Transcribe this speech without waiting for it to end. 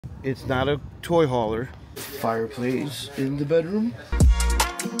It's not a toy hauler. Fireplace in the bedroom.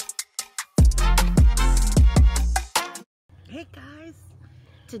 Hey guys,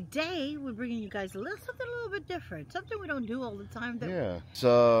 today we're bringing you guys something a little bit different, something we don't do all the time. Yeah, it's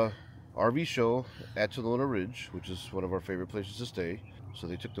a RV show at Tulona Ridge, which is one of our favorite places to stay. So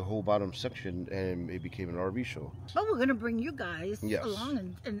they took the whole bottom section and it became an RV show. But we're gonna bring you guys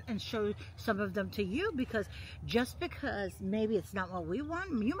along and show some of them to you, because just because maybe it's not what we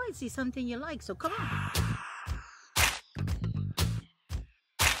want, you might see something you like. So come on.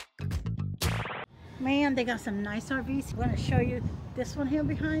 Man, they got some nice RVs. I'm gonna show you this one here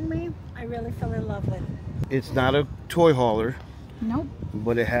behind me. I really fell in love with. It's not a toy hauler. Nope.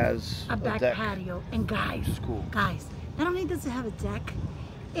 But it has a back deck. patio. And guys, it's cool. Guys, not only does it have a deck,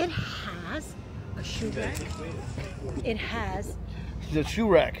 it has a shoe rack. It has the shoe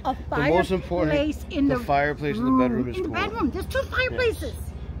rack. A fireplace. The most important, in the fireplace in the bedroom is cool. In the bedroom, there's 2 fireplaces.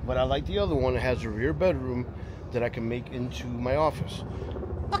 Yes. But I like the other one. It has a rear bedroom that I can make into my office.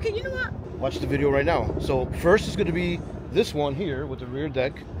 Okay, you know what? Watch the video right now. So first is going to be this one here with the rear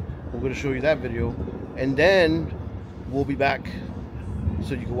deck. We're going to show you that video, and then we'll be back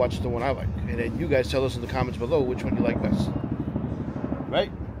so you can watch the one I like. And then you guys tell us in the comments below which one you like best. Right?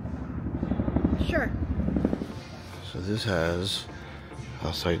 Sure. So this has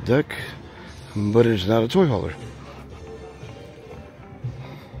outside deck, but it's not a toy hauler.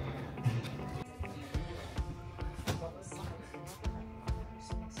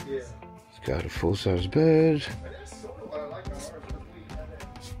 It's got a full-size bed,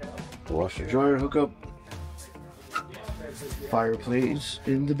 washer dryer hookup, fireplace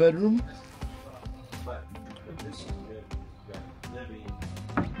in the bedroom.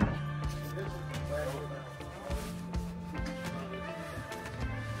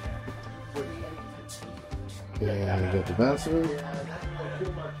 And we got the bathroom.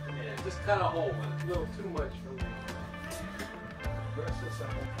 Just kind of hold it. A little too much for me.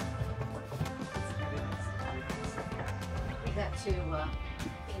 We got to in and out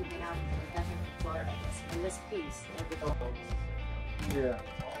of the bedroom floor in this piece. Yeah,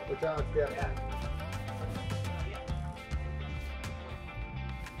 without that.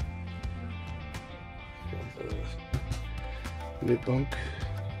 Mid bunk,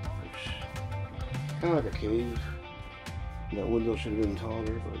 kind of like a cave. That window should have been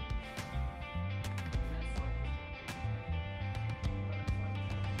taller,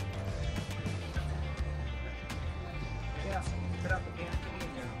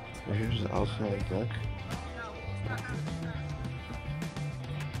 but here's the outside deck.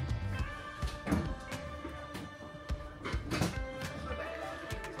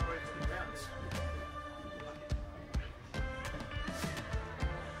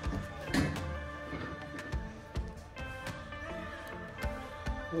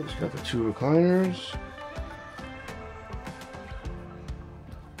 It's got the 2 recliners.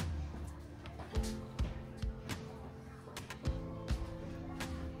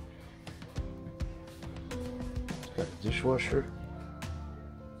 It's got a dishwasher.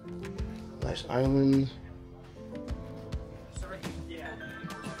 Nice island.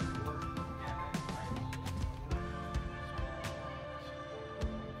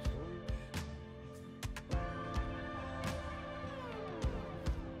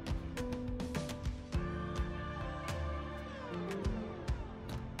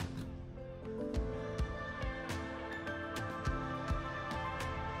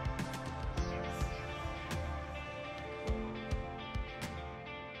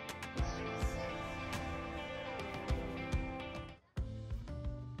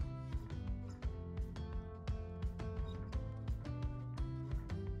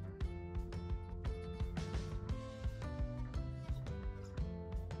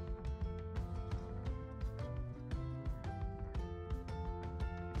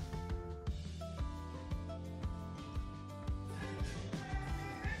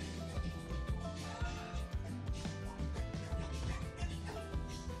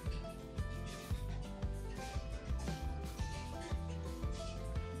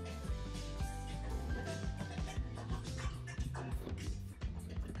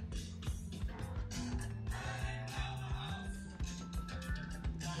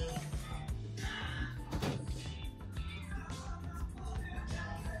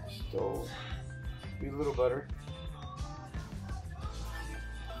 So, be a little better.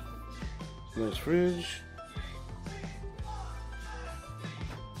 Nice fridge.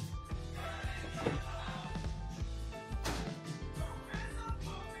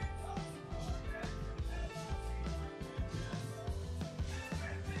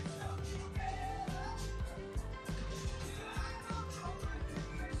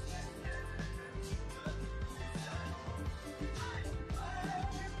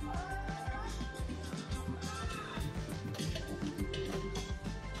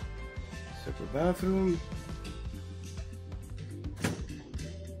 bathroom.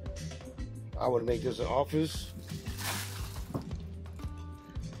 I would make this an office.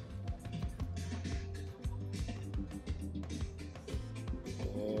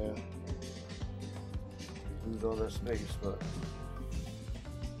 Yeah. Use all that space, but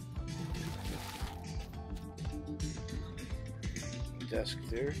desk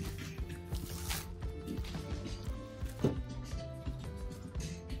there.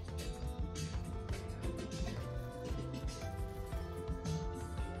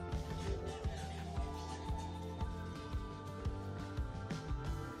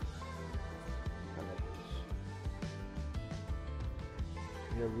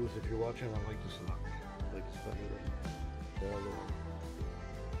 Yeah, Ruth, if you're watching, I like this look. I like this better than the other one.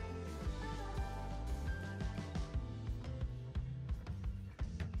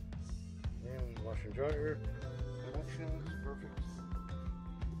 And washer and dryer connection, perfect.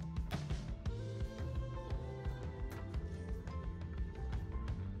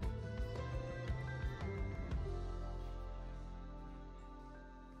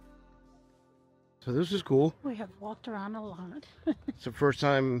 So this is cool. We have walked around a lot. It's the first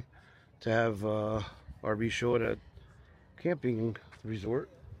time to have RV show at a camping resort,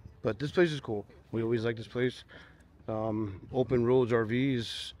 but this place is cool. We always like this place. Open Roads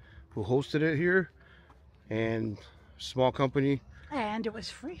RVs who hosted it here, and small company. And it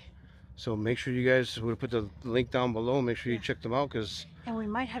was free. So make sure you guys, we'll put the link down below, make sure you check them out, because... And we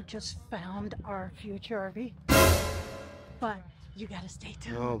might have just found our future RV, but you gotta stay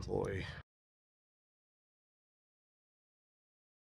tuned. Oh boy.